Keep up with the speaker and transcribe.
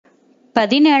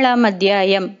17ஆம்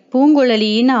அத்தியாயம்.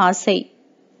 பூங்குழலியின் ஆசை.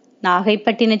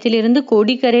 நாகைப்பட்டினத்திலிருந்து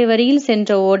கோடிக்கரை வரையில் சென்ற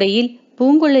ஓடையில்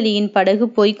பூங்குழலியின் படகு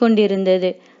போய்கொண்டிருந்தது.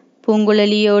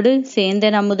 பூங்குழலியோடு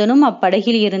சேந்தன் அமுதனும்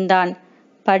அப்படகில் இருந்தான்.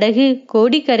 படகு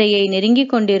கோடிக்கரையை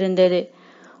நெருங்கிக் கொண்டிருந்தது.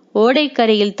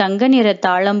 ஓடைக்கரையில் தங்க நிற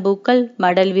தாழம்பூக்கள்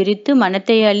மடல் விரித்து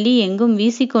மனத்தை அள்ளி எங்கும்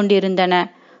வீசிக்கொண்டிருந்தன.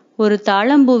 ஒரு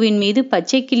தாழம்பூவின் மீது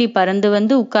பச்சைக்கிளி பறந்து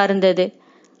வந்து உட்கார்ந்தது.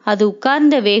 அது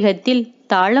உட்கார்ந்த வேகத்தில்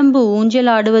தாழம்பூ ஊஞ்சல்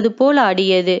ஆடுவது போல்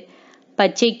ஆடியது.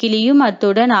 பச்சை கிளியும்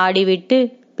அத்துடன் ஆடிவிட்டு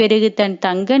பிறகு தன்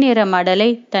தங்க நிற மடலை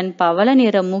தன் பவள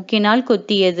நிற மூக்கினால்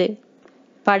கொத்தியது.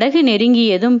 படகு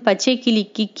நெருங்கியதும் பச்சை கிளி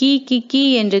கிக்கி கிக்கி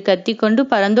என்று கத்திக்கொண்டு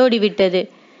பறந்தோடிவிட்டது.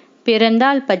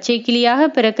 பிறந்தால் பச்சை கிளியாக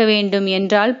பிறக்க வேண்டும்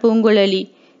என்றாள் பூங்குழலி.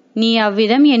 நீ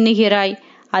அவ்விதம் எண்ணுகிறாய்,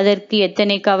 அதற்கு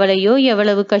எத்தனை கவலையோ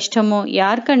எவ்வளவு கஷ்டமோ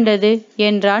யார் கண்டது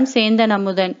என்றான் சேந்தன்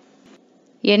அமுதன்.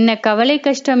 என்ன கவலை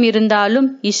கஷ்டம் இருந்தாலும்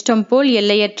இஷ்டம் போல்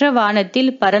எல்லையற்ற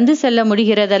வானத்தில் பறந்து செல்ல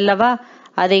முடிகிறதல்லவா,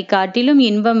 அதை காட்டிலும்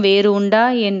இன்பம் வேறு உண்டா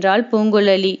என்றாள்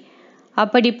பூங்குழலி.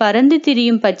 அப்படி பறந்து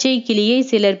திரியும் பச்சை கிளியை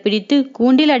சிலர் பிடித்து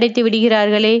கூண்டில் அடைத்து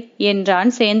விடுகிறார்களே என்றான்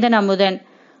சேந்தன் அமுதன்.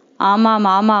 ஆமாம்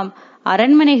ஆமாம்,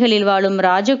 அரண்மனைகளில் வாழும்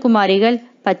ராஜகுமாரிகள்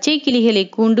பச்சை கிளிகளை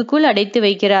கூண்டுக்குள் அடைத்து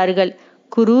வைக்கிறார்கள்.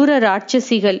 குரூர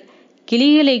ராட்சசிகள்.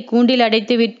 கிளிகளை கூண்டில்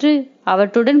அடைத்துவிட்டு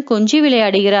அவற்றுடன் கொஞ்சி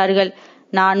விளையாடுகிறார்கள்.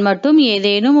 நான் மட்டும்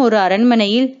ஏதேனும் ஒரு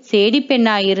அரண்மனையில் சேடி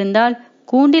பெண்ணாயிருந்தால்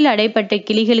கூண்டில் அடைப்பட்ட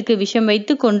கிளிகளுக்கு விஷம்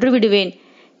வைத்து கொன்று விடுவேன்.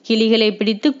 கிளிகளை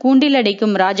பிடித்து கூண்டில்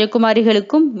அடைக்கும்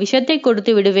ராஜகுமாரிகளுக்கும் விஷத்தை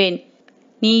கொடுத்து விடுவேன்.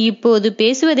 நீ இப்போது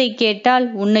பேசுவதை கேட்டால்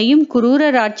உன்னையும்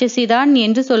குரூர ராட்சசிதான்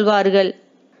என்று சொல்வார்கள்.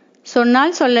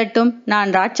 சொன்னால் சொல்லட்டும், நான்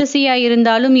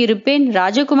ராட்சசியாயிருந்தாலும் இருப்பேன்,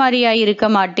 ராஜகுமாரியாயிருக்க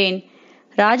மாட்டேன்.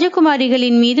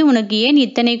 ராஜகுமாரிகளின் மீது உனக்கு ஏன்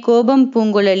இத்தனை கோபம்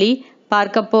பூங்குழலி?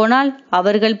 பார்க்க போனால்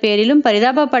அவர்கள் பேரிலும்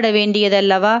பரிதாபப்பட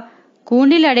வேண்டியதல்லவா?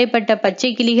 கூண்டில் அடைப்பட்ட பச்சை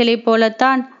கிளிகளைப்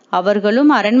போலத்தான் அவர்களும்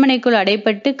அரண்மனைக்குள்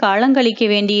அடைப்பட்டு காலங்கழிக்க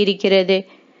வேண்டியிருக்கிறது.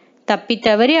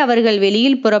 தப்பித்தவறி அவர்கள்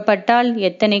வெளியில் புறப்பட்டால்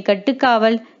எத்தனை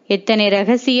கட்டுக்காவல், எத்தனை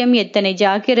ரகசியம், எத்தனை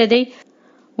ஜாக்கிரதை!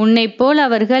 உன்னை போல்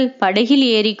அவர்கள் படகில்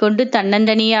ஏறிக்கொண்டு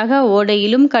தன்னந்தனியாக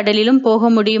ஓடையிலும் கடலிலும் போக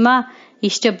முடியுமா?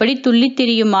 இஷ்டப்படி துள்ளித்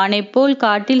திரியும் ஆணை போல்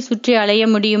காட்டில் சுற்றி அலைய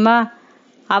முடியுமா?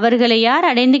 அவர்களை யார்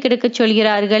அடைந்து கிடக்கச்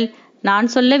சொல்கிறார்கள்? நான்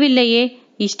சொல்லவில்லையே.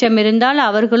 இஷ்டமிருந்தால்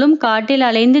அவர்களும் காட்டில்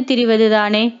அலைந்து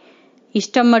திரிவதுதானே.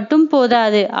 இஷ்டம் மட்டும்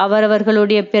போதாது,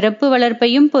 அவரவர்களுடைய பிறப்பு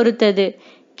வளர்ப்பையும் பொறுத்தது.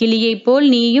 கிளியைப் போல்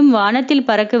நீயும் வானத்தில்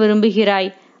பறக்க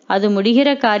விரும்புகிறாய். அது முடிகிற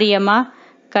காரியமா?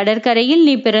 கடற்கரையில்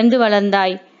நீ பிறந்து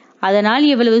வளர்ந்தாய், அதனால்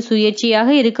இவ்வளவு சுயேட்சையாக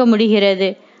இருக்க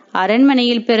முடிகிறது.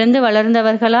 அரண்மனையில் பிறந்து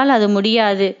வளர்ந்தவர்களால் அது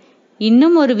முடியாது.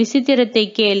 இன்னும் ஒரு விசித்திரத்தை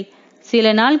கேள். சில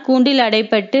நாள் கூண்டில்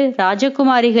அடைப்பட்டு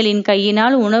ராஜகுமாரிகளின்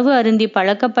கையினால் உணவு அருந்தி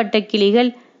பழக்கப்பட்ட கிளிகள்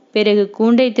பிறகு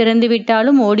கூண்டை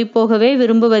திறந்துவிட்டாலும் ஓடிப்போகவே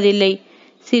விரும்புவதில்லை.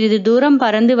 சிறிது தூரம்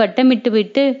பறந்து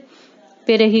வட்டமிட்டுவிட்டு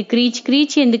பிறகு கிரீச்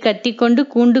கிரீச் என்று கத்திக்கொண்டு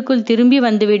கூண்டுக்குள் திரும்பி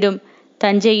வந்துவிடும்.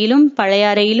 தஞ்சையிலும்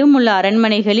பழையாறையிலும் உள்ள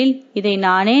அரண்மனைகளில் இதை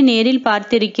நானே நேரில்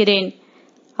பார்த்திருக்கிறேன்.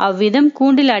 அவ்விதம்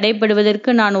கூண்டில்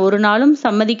அடைப்படுவதற்கு நான் ஒரு நாளும்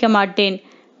சம்மதிக்க மாட்டேன்.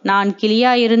 நான்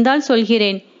கிளியாயிருந்தால்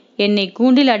சொல்கிறேன், என்னை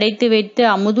கூண்டில் அடைத்து வைத்து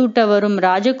அமுதூட்ட வரும்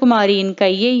ராஜகுமாரியின்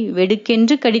கையை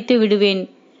வெடுக்கென்று கடித்து விடுவேன்.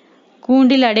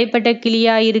 கூண்டில் அடைப்பட்ட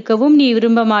கிளியாயிருக்கவும் நீ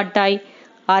விரும்ப மாட்டாய்.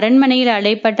 அரண்மனையில்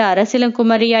அடைப்பட்ட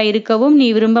அரசிலங்குமரியாயிருக்கவும் நீ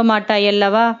விரும்ப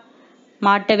மாட்டாயல்லவா?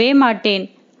 மாட்டவே மாட்டேன்.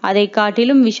 அதை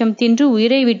காட்டிலும் விஷம் தின்று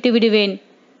உயிரை விட்டு விடுவேன்.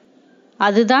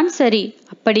 அதுதான் சரி.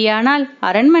 அப்படியானால்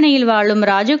அரண்மனையில் வாழும்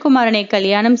ராஜகுமாரனை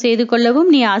கல்யாணம் செய்து கொள்ளவும்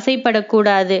நீ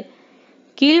ஆசைப்படக்கூடாது.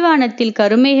 கீழ்வானத்தில்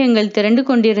கருமேகங்கள் திரண்டு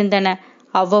கொண்டிருந்தன.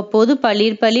 அவ்வப்போது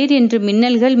பளீர் பளீர் என்று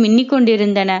மின்னல்கள் மின்னிக்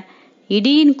கொண்டிருந்தன.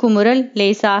 இடியின் குமுறல்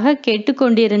லேசாக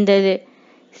கேட்டுக்கொண்டிருந்தது.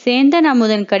 சேந்தன்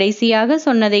அமுதன் கடைசியாக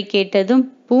சொன்னதை கேட்டதும்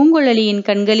பூங்குழலியின்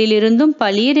கண்களிலிருந்தும்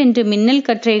பளீர் என்று மின்னல்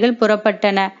கற்றைகள்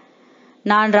புறப்பட்டன.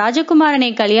 நான் ராஜகுமாரனை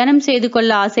கல்யாணம் செய்து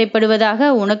கொள்ள ஆசைப்படுவதாக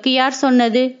உனக்கு யார்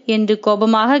சொன்னது என்று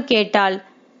கோபமாக கேட்டாள்.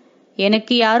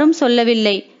 எனக்கு யாரும்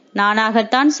சொல்லவில்லை,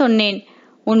 நானாகத்தான் சொன்னேன்.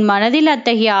 உன் மனதில்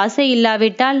அத்தகைய ஆசை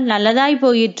இல்லாவிட்டால் நல்லதாய்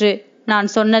போயிற்று. நான்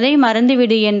சொன்னதை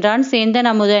மறந்துவிடு என்றான் சேந்தன்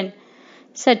அமுதன்.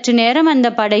 சற்று நேரம் அந்த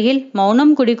படகில்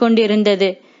மௌனம் குடிகொண்டிருந்தது.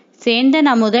 சேந்தன்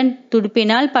அமுதன்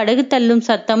துடுப்பினால் படகு தள்ளும்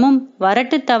சத்தமும்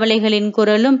வரட்டு தவளைகளின்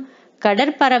குரலும்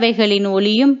கடற்பறவைகளின்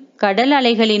ஒலியும் கடல்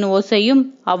அலைகளின் ஓசையும்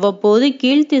அவ்வப்போது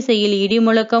கீழ்த்திசையில் இடி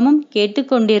முழக்கமும்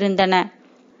கேட்டுக்கொண்டிருந்தன.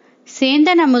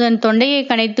 சேந்தன் அமுதன் தொண்டையை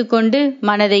கனைத்து கொண்டு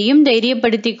மனதையும்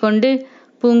தைரியப்படுத்தி கொண்டு,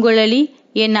 பூங்குழலி,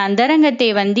 என் அந்தரங்கத்தை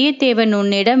வந்தியத்தேவன்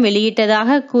உன்னிடம்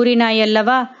வெளியிட்டதாக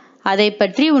கூறினாயல்லவா, அதை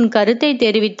பற்றி உன் கருத்தை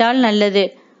தெரிவித்தால் நல்லது.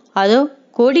 அதோ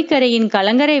கோடிக்கரையின்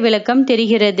கலங்கரை விளக்கம்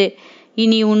தெரிகிறது.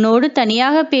 இனி உன்னோடு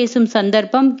தனியாக பேசும்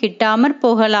சந்தர்ப்பம் கிட்டாமற்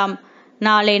போகலாம்.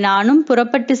 நாளை நானும்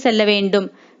புறப்பட்டு செல்ல வேண்டும்.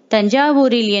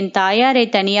 தஞ்சாவூரில் என் தாயாரை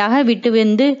தனியாக விட்டு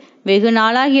வந்து வெகு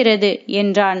நாளாகிறது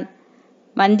என்றான்.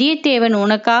 வந்தியத்தேவன்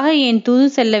உனக்காக ஏன் தூது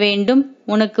செல்ல வேண்டும்?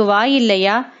 உனக்கு வாய்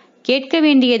இல்லையா? கேட்க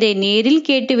வேண்டியதை நேரில்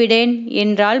கேட்டுவிடேன்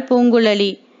என்றாள்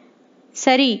பூங்குழலி.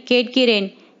 சரி, கேட்கிறேன்.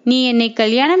 நீ என்னை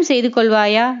கல்யாணம் செய்து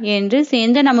கொள்வாயா என்று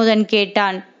சேந்தன் அமுதன்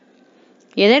கேட்டான்.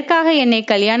 எதற்காக என்னை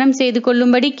கல்யாணம் செய்து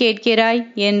கொள்ளும்படி கேட்கிறாய்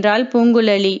என்றாள்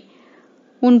பூங்குழலி.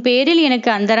 உன் பேரில் எனக்கு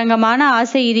அந்தரங்கமான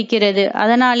ஆசை இருக்கிறது,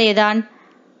 அதனாலேதான்.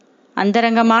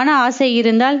 அந்தரங்கமான ஆசை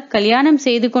இருந்தால் கல்யாணம்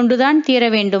செய்து கொண்டுதான் தீர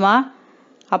வேண்டுமா?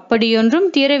 அப்படியொன்றும்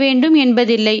தீர வேண்டும்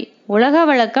என்பதில்லை. உலக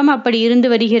வழக்கம் அப்படி இருந்து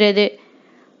வருகிறது.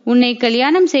 உன்னை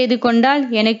கல்யாணம் செய்து கொண்டால்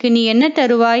எனக்கு நீ என்ன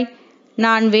தருவாய்?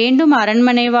 நான் வேண்டும்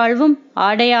அரண்மனை வாழ்வும்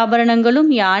ஆடை ஆபரணங்களும்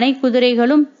யானை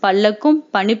குதிரைகளும் பல்லக்கும்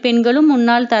பணிப்பெண்களும்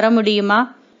உன்னால் தர முடியுமா?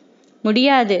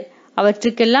 முடியாது.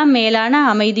 அவற்றுக்கெல்லாம் மேலான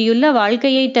அமைதியுள்ள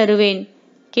வாழ்க்கையை தருவேன்.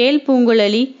 கேள்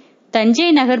பூங்குழலி, தஞ்சை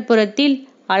நகர்ப்புறத்தில்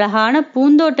அழகான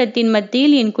பூந்தோட்டத்தின்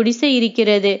மத்தியில் என் குடிசை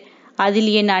இருக்கிறது. அதில்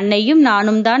என் அன்னையும்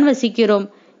நானும் தான் வசிக்கிறோம்.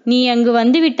 நீ அங்கு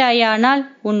வந்து விட்டாயானால்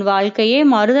உன் வாழ்க்கையே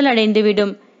மாறுதல்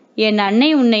அடைந்துவிடும். என் அன்னை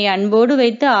உன்னை அன்போடு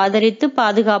வைத்து ஆதரித்து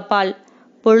பாதுகாப்பாள்.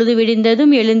 பொழுது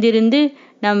விடிந்ததும் எழுந்திருந்து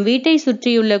நம் வீட்டை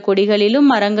சுற்றியுள்ள கொடிகளிலும்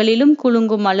மரங்களிலும்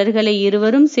குலுங்கும் மலர்களை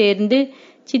இருவரும் சேர்ந்து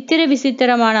சித்திர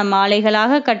விசித்திரமான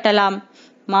மாலைகளாக கட்டலாம்.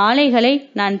 மாலைகளை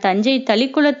நான் தஞ்சை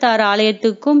தளிக்குளத்தார்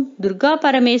ஆலயத்துக்கும் துர்கா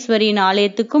பரமேஸ்வரியின்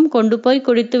ஆலயத்துக்கும் கொண்டு போய்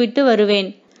குடித்துவிட்டு வருவேன்.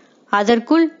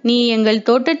 அதற்குள் நீ எங்கள்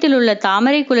தோட்டத்தில் உள்ள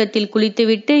தாமரை குளத்தில்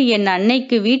குளித்துவிட்டு என்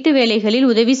அன்னைக்கு வீட்டு வேலைகளில்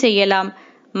உதவி செய்யலாம்.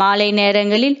 மாலை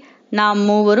நேரங்களில் நாம்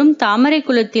மூவரும் தாமரை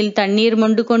குளத்தில் தண்ணீர்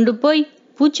மொண்டு கொண்டு போய்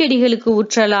பூச்செடிகளுக்கு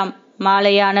ஊற்றலாம்.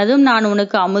 மாலையானதும் நான்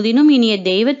உனக்கு அமுதினும் இனிய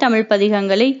தெய்வ தமிழ்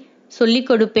பதிகங்களை சொல்லிக்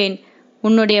கொடுப்பேன்.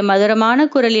 உன்னுடைய மதுரமான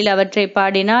குரலில் அவற்றை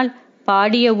பாடினால்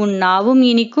பாடிய உன் நாவும்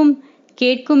இனிக்கும்,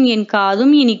 கேட்கும் என்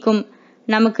காதும் இனிக்கும்.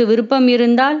 நமக்கு விருப்பம்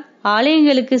இருந்தால்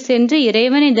ஆலயங்களுக்கு சென்று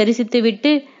இறைவனை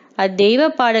தரிசித்துவிட்டு அத்தெய்வ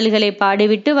பாடல்களை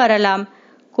பாடிவிட்டு வரலாம்.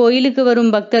 கோயிலுக்கு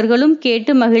வரும் பக்தர்களும்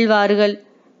கேட்டு மகிழ்வார்கள்.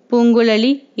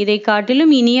 பூங்குழலி, இதை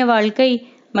காட்டிலும் இனிய வாழ்க்கை,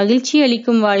 மகிழ்ச்சி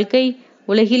அளிக்கும் வாழ்க்கை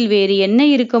உலகில் வேறு என்ன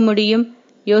இருக்க முடியும்?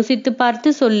 யோசித்து பார்த்து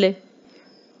சொல்லு.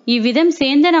 இவ்விதம்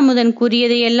சேந்தன் அமுதன்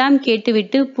கூறியதையெல்லாம்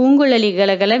கேட்டுவிட்டு பூங்குழலி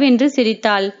கலகலவென்று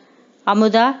சிரித்தாள்.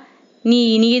 அமுதா, நீ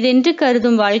இனியதென்று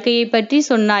கருதும் வாழ்க்கையை பற்றி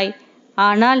சொன்னாய்.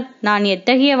 ஆனால் நான்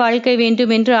எத்தகைய வாழ்க்கை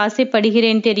வேண்டுமென்று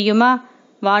ஆசைப்படுகிறேன் தெரியுமா?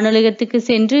 வானுலகத்துக்கு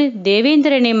சென்று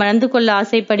தேவேந்திரனை மணந்து கொள்ள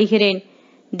ஆசைப்படுகிறேன்.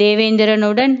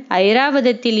 தேவேந்திரனுடன்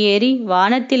ஐராவதத்தில் ஏறி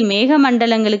வானத்தில் மேக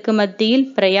மண்டலங்களுக்கு மத்தியில்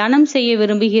பிரயாணம் செய்ய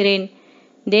விரும்புகிறேன்.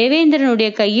 தேவேந்திரனுடைய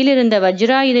கையில் இருந்த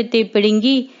வஜ்ராயுதத்தை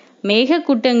பிடுங்கி மேக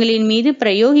கூட்டங்களின் மீது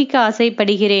பிரயோகிக்க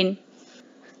ஆசைப்படுகிறேன்.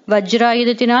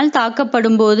 வஜ்ராயுதத்தினால்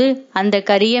தாக்கப்படும் போது அந்த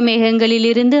கரிய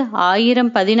மேகங்களிலிருந்து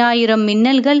 1000-10,000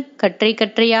 மின்னல்கள் கற்றை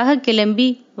கற்றையாக கிளம்பி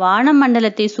வான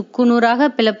மண்டலத்தை சுக்குநூறாக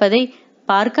பிளப்பதை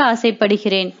பார்க்க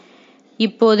ஆசைப்படுகிறேன்.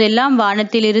 இப்போதெல்லாம்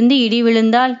வானத்திலிருந்து இடி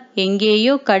விழுந்தால்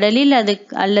எங்கேயோ கடலில்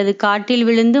அல்லது காட்டில்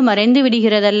விழுந்து மறைந்து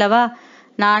விடுகிறதல்லவா?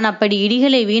 நான் அப்படி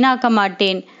இடிகளை வீணாக்க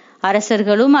மாட்டேன்.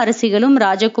 அரசர்களும் அரசிகளும்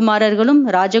ராஜகுமாரர்களும்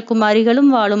ராஜகுமாரிகளும்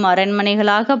வாழும்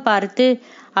அரண்மனைகளாக பார்த்து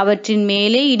அவற்றின்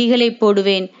மேலே இடிகளை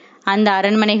போடுவேன். அந்த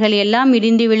அரண்மனைகள் எல்லாம்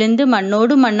இடிந்து விழுந்து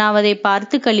மண்ணோடு மண்ணாவதை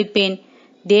பார்த்து கழிப்பேன்.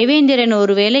 தேவேந்திரன்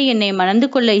ஒருவேளை என்னை மணந்து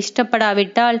கொள்ள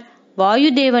இஷ்டப்படாவிட்டால்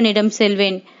வாயுதேவனிடம்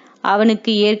செல்வேன்.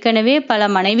 அவனுக்கு ஏற்கனவே பல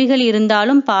மனைவிகள்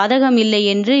இருந்தாலும் பாதகம் இல்லை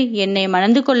என்று என்னை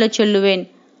மணந்து கொள்ள சொல்லுவேன்.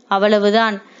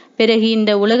 அவ்வளவுதான். பிறகு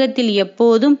இந்த உலகத்தில்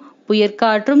எப்போதும்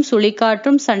புயற்காற்றும்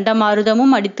சுழிக்காற்றும்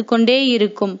சண்டமாருதமும் அடித்துக்கொண்டே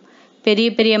இருக்கும். பெரிய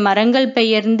பெரிய மரங்கள்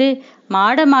பெயர்ந்து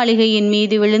மாட மாளிகையின்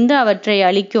மீது விழுந்து அவற்றை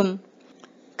அழிக்கும்.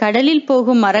 கடலில்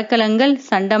போகும் மரக்கலங்கள்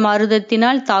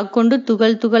சண்டமாருதத்தினால் தாக்கொண்டு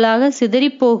துகள் துகளாக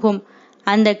சிதறிப்போகும்.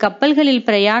 அந்த கப்பல்களில்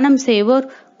பிரயாணம் செய்வோர்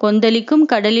கொந்தளிக்கும்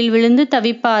கடலில் விழுந்து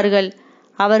தவிப்பார்கள்.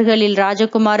 அவர்களில்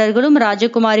ராஜகுமாரர்களும்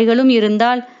ராஜகுமாரிகளும்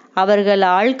இருந்தால் அவர்கள்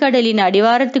ஆழ்கடலின்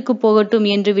அடிவாரத்துக்கு போகட்டும்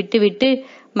என்று விட்டுவிட்டு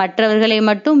மற்றவர்களை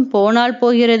மட்டும் போனால்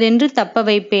போகிறதென்று தப்ப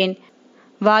வைப்பேன்.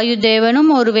 வாயுதேவனும்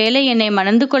ஒருவேளை என்னை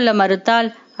மணந்து கொள்ள மறுத்தால்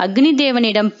அக்னி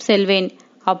தேவனிடம் செல்வேன்.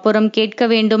 அப்புறம் கேட்க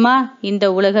வேண்டுமா? இந்த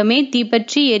உலகமே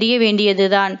தீப்பற்றி எரிய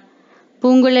வேண்டியதுதான்.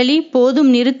 பூங்குழலி,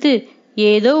 போதும், நிறுத்து.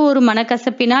 ஏதோ ஒரு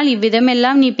மனக்கசப்பினால்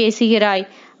இவ்விதமெல்லாம் நீ பேசுகிறாய்.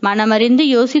 மனமறிந்து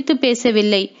யோசித்து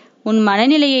பேசவில்லை. உன்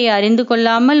மனநிலையை அறிந்து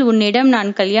கொள்ளாமல் உன்னிடம் நான்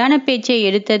கல்யாண பேச்சை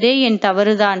எடுத்ததே என்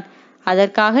தவறுதான்.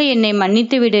 அதற்காக என்னை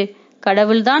மன்னித்து விடு.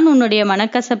 கடவுள்தான் உன்னுடைய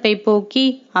மனக்கசப்பை போக்கி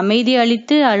அமைதி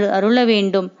அளித்து அருள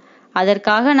வேண்டும்.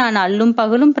 அதற்காக நான் அல்லும்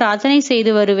பகலும் பிரார்த்தனை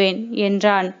செய்து வருவேன்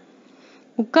என்றான்.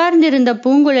 உட்கார்ந்திருந்த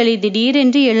பூங்குழலி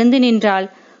திடீரென்று எழுந்து நின்றாள்.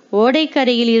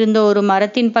 ஓடைக்கரையில் இருந்த ஒரு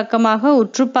மரத்தின் பக்கமாக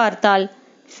உற்று பார்த்தாள்.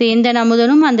 சேந்தன்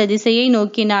அமுதனும் அந்த திசையை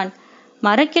நோக்கினான்.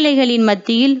 மரக்கிளைகளின்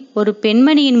மத்தியில் ஒரு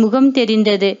பெண்மணியின் முகம்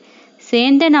தெரிந்தது.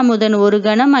 சேந்தன் அமுதன் ஒரு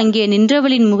கணம் அங்கே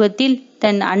நின்றவளின் முகத்தில்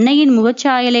தன் அன்னையின்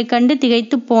முகச்சாயலை கண்டு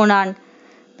திகைத்து போனான்.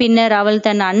 பின்னர் அவள்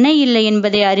தன் அன்னை இல்லை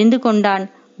என்பதை அறிந்து கொண்டான்.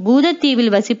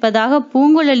 பூதத்தீவில் வசிப்பதாக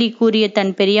பூங்குழலி கூறிய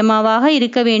தன் பெரியம்மாவாக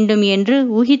இருக்க வேண்டும் என்று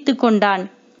ஊகித்து கொண்டான்.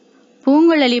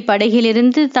 பூங்குழலி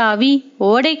படகிலிருந்து தாவி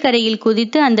ஓடைக்கரையில்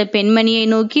குதித்து அந்த பெண்மணியை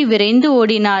நோக்கி விரைந்து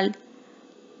ஓடினாள்.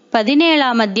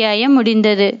 17ஆம் அத்தியாயம்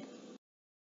முடிந்தது.